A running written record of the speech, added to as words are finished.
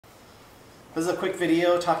This is a quick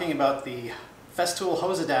video talking about the Festool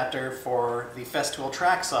hose adapter for the Festool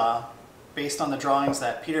Track Saw based on the drawings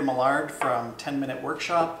that Peter Millard from 10 Minute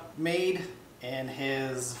Workshop made in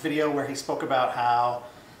his video where he spoke about how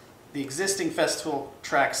the existing Festool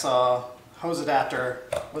Track Saw hose adapter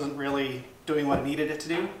wasn't really doing what it needed it to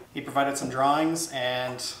do. He provided some drawings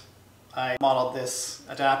and I modeled this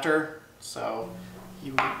adapter, so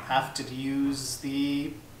you have to use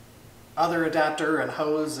the other adapter and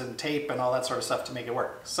hose and tape and all that sort of stuff to make it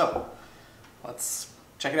work. So let's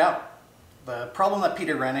check it out. The problem that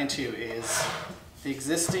Peter ran into is the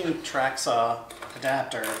existing track saw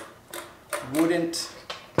adapter wouldn't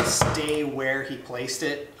stay where he placed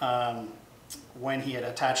it when he had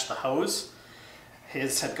attached the hose.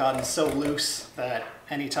 His had gotten so loose that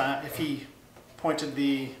anytime, if he pointed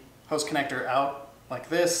the hose connector out like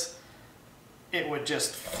this, it would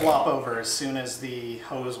just flop over as soon as the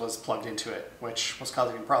hose was plugged into it, which was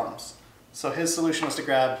causing him problems. So his solution was to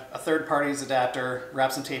grab a third party's adapter,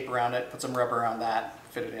 wrap some tape around it, put some rubber around that,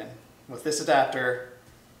 fit it in. With this adapter,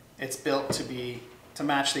 it's built to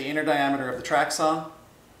match the inner diameter of the track saw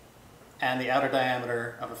and the outer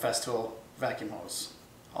diameter of a Festool vacuum hose.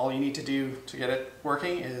 All you need to do to get it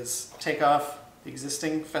working is take off the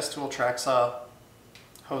existing Festool track saw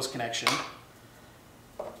hose connection,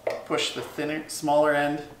 push the thinner, smaller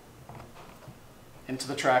end into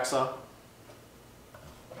the track saw,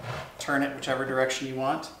 turn it whichever direction you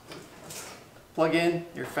want, plug in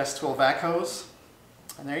your Festool vac hose,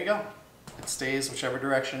 and there you go. It stays whichever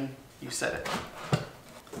direction you set it.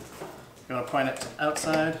 You want to point it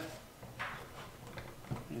outside,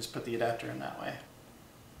 you just put the adapter in that way.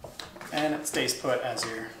 And it stays put as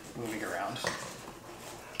you're moving around.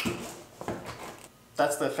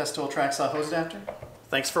 That's the Festool Track Saw hose adapter.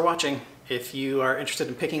 Thanks for watching. If you are interested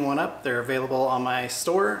in picking one up, they're availavailable on my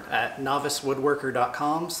store at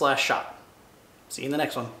novicewoodworker.com/shop. See you in the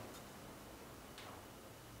next one.